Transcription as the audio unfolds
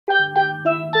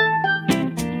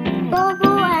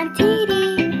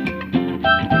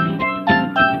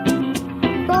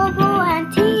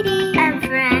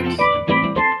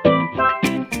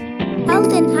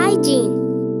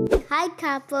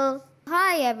Campbell.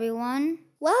 Hi, everyone.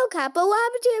 Wow, Campbell, what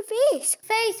happened to your face?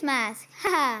 Face mask.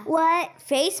 Haha. What?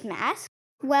 Face mask?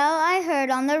 Well, I heard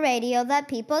on the radio that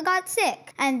people got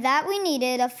sick and that we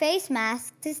needed a face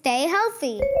mask to stay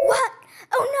healthy. What?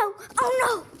 Oh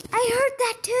no! I heard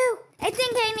that too. I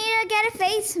think I need to get a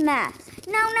face mask.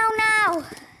 No.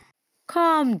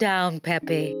 Calm down,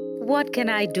 PEPE. What can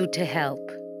I do to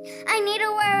help? I need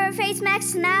to wear a face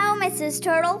mask now, Mrs.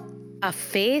 Turtle. A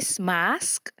face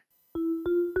mask?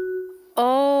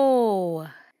 Oh,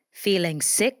 feeling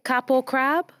sick, Capo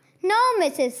Crab? No,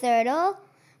 Mrs. Turtle.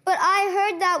 But I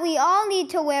heard that we all need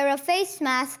to wear a face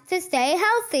mask to stay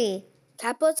healthy.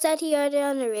 Capo said he heard it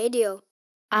on the radio.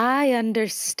 I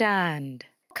understand.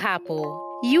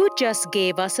 Capo, you just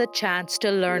gave us a chance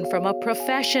to learn from a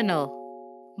professional.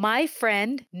 My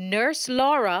friend, Nurse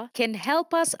Laura, can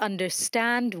help us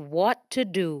understand what to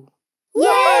do.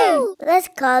 Yay! Let's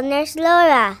call Nurse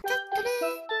Laura.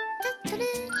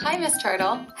 Hi, Miss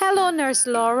Turtle. Hello, Nurse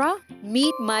Laura.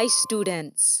 Meet my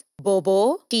students,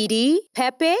 Bobo, Teedee,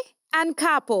 PEPE, and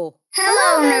Capo.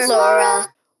 Hello, Nurse Laura.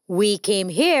 We came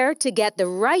here to get the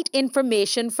right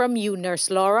information from you,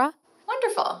 Nurse Laura.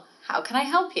 Wonderful. How can I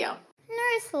help you?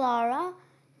 Nurse Laura,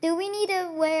 do we need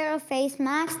to wear a face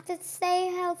mask to stay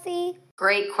healthy?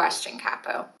 Great question,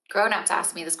 Capo. Grown-ups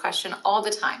ask me this question all the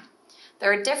time.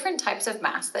 There are different types of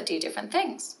masks that do different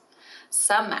things.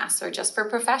 Some masks are just for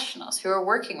professionals who are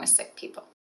working with sick people.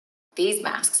 These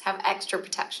masks have extra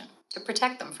protection to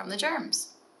protect them from the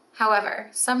germs. However,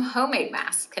 some homemade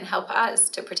masks can help us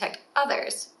to protect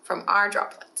others from our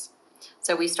droplets.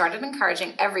 So we started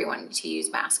encouraging everyone to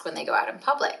use masks when they go out in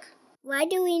public. Why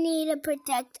do we need to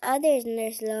protect others,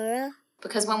 Nurse Laura?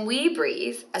 Because when we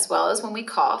breathe, as well as when we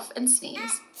cough and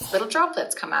sneeze, little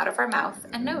droplets come out of our mouth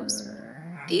and nose.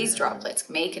 These droplets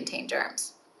may contain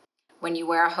germs. When you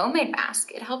wear a homemade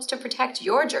mask, it helps to protect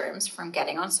your germs from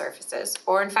getting on surfaces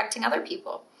or infecting other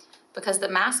people, because the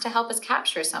mask to help us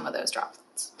capture some of those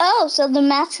droplets. Oh, so the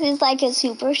mask is like a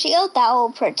super shield that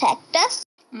will protect us?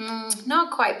 Not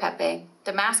quite, PEPE.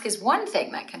 The mask is one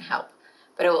thing that can help,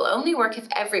 but it will only work if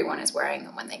everyone is wearing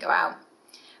them when they go out.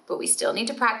 But we still need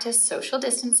to practice social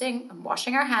distancing and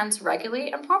washing our hands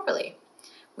regularly and properly.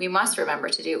 We must remember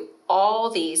to do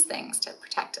all these things to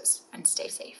protect us and stay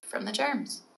safe from the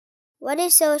germs. What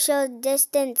is social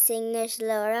distancing, Nurse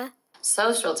Laura?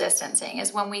 Social distancing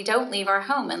is when we don't leave our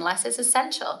home unless it's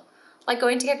essential, like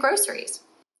going to get groceries.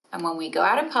 And when we go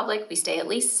out in public, we stay at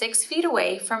least 6 feet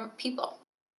away from people.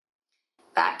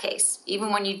 That case,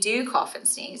 even when you do cough and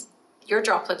sneeze, your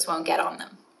droplets won't get on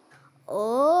them.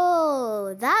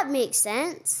 Oh, that makes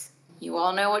sense. You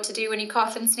all know what to do when you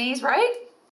cough and sneeze, right?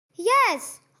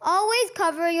 Yes, always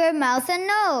cover your mouth and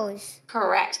nose.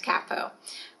 Correct, Capo.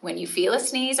 When you feel a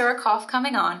sneeze or a cough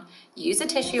coming on, use a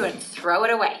tissue and throw it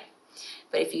away.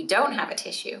 But if you don't have a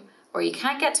tissue, or you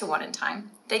can't get to one in time,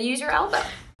 then use your elbow.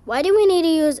 Why do we need to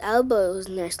use elbows,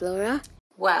 Nurse Laura?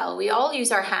 Well, we all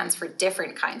use our hands for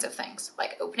different kinds of things,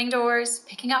 like opening doors,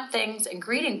 picking up things, and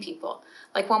greeting people,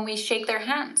 like when we shake their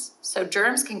hands, so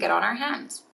germs can get on our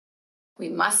hands. We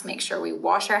must make sure we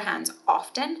wash our hands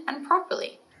often and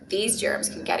properly. These germs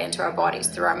can get into our bodies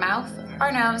through our mouth,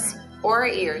 our nose, or our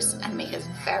ears and make us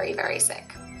very, very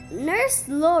sick. Nurse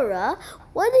Laura,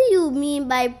 what do you mean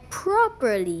by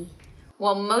properly?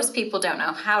 Well, most people don't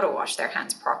know how to wash their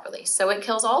hands properly, so it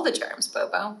kills all the germs,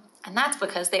 Bobo. And that's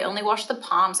because they only wash the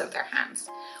palms of their hands.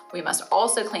 We must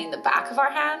also clean the back of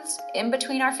our hands, in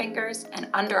between our fingers, and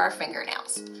under our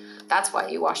fingernails. That's why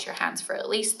you wash your hands for at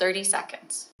least 30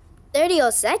 seconds.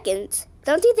 30 seconds?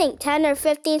 Don't you think 10 or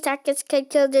 15 seconds could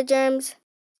kill the germs?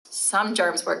 Some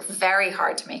germs work very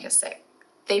hard to make us sick.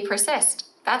 They persist.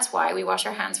 That's why we wash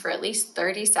our hands for at least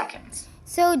 30 seconds.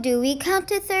 So do we count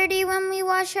to 30 when we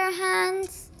wash our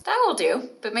hands? That will do,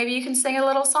 but maybe you can sing a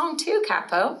little song too,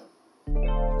 Capo.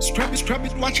 Scrub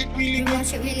it, watch it really good.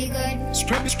 Wash it really good.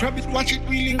 Scrub it, watch it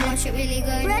really good. Wash it really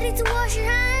good. Ready to wash your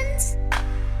hands?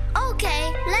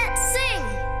 Okay, let's sing.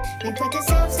 We put the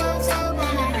soap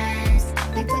on our hands.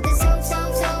 We put the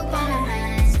soap on our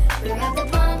hands. We rub the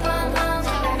pom-poms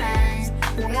of our hands.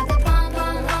 We rub the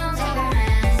pom-poms of our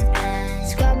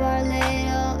hands. Scrub our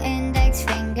little index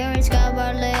fingers. Scrub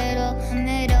our little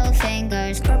middle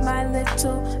fingers. Scrub my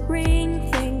little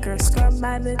ring finger. Scrub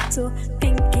my little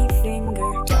pinky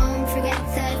finger. Don't forget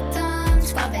the thumb,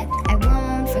 scrub it. I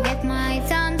won't forget my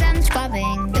thumbs, I'm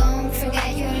scrubbing. Don't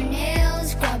forget your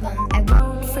nails, scrub them. I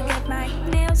won't forget my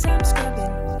nails, I'm scrubbing.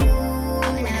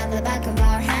 Ooh, now the back of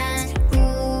our hands.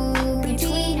 Ooh,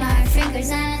 between our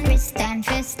fingers and wrist and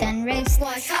fist and wrist.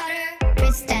 Wash harder.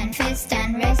 Wrist and fist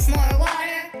and wrist. More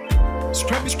water.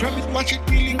 Scrub it, watch it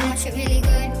really good. Wash it really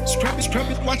good. scrub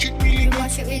it, watch it really good.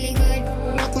 Wash it really good.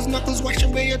 Knuckles, wash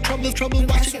away your trouble,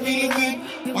 wash it really good.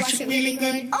 Wash it really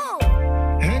good. Oh!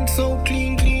 Hands so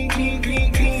clean, clean, clean,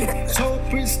 clean, clean. So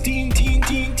pristine, teen,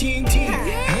 teen, teen, teen.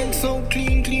 Hands so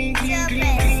clean, clean, clean,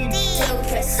 clean, clean. So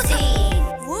pristine.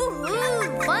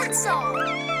 Woohoo! Fun song!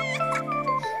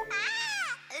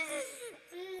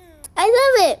 I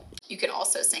love it. You could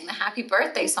also sing the happy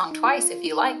birthday song twice if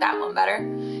you like that one better.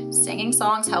 Singing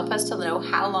songs help us to know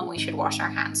how long we should wash our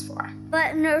hands for.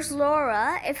 But Nurse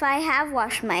Laura, if I have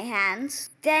washed my hands,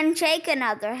 then shake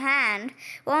another hand,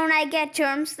 won't I get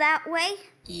germs that way?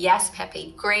 Yes,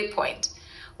 PEPE, great point.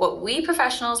 What we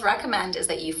professionals recommend is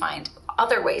that you find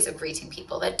other ways of greeting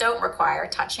people that don't require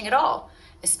touching at all,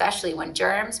 especially when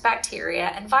germs,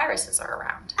 bacteria, and viruses are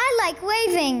around. I like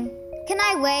waving. Can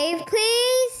I wave,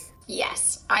 please?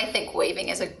 Yes, I think waving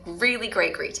is a really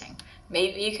great greeting.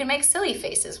 Maybe you can make silly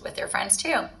faces with your friends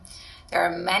too. There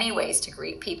are many ways to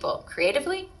greet people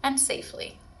creatively and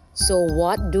safely. So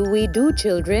what do we do,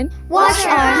 children? Wash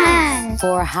our hands.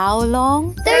 For how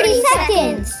long? 30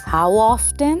 seconds. How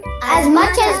often? As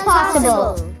much as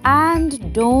possible.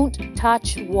 And don't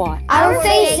touch what? Our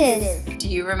faces. Do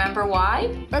you remember why?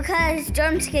 Because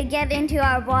germs can get into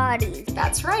our bodies.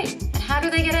 That's right. And how do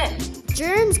they get in?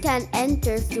 Germs can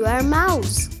enter through our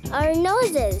mouths, our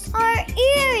noses, Our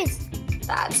ears.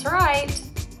 That's right.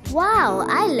 Wow,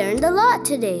 I learned a lot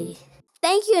today.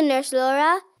 Thank you, Nurse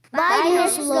Laura. Bye,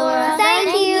 Nurse Laura.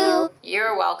 Thank you.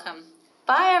 You're welcome.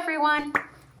 Bye, everyone.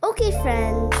 Okay,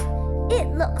 friends. It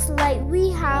looks like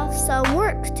we have some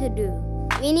work to do.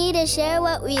 We need to share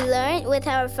what we learned with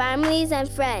our families and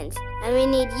friends, and we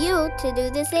need you to do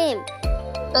the same.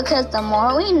 Because the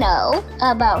more we know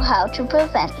about how to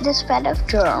prevent the spread of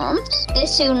germs, the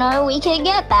sooner we can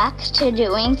get back to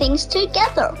doing things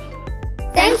together.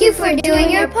 Thank you for doing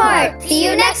your part. See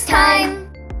you next time.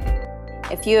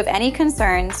 If you have any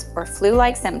concerns or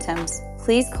flu-like symptoms,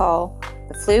 please call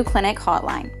the Flu Clinic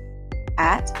hotline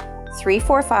at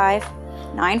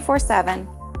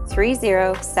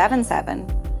 345-947-3077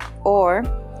 or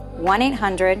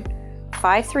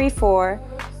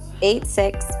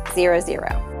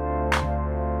 1-800-534-8600.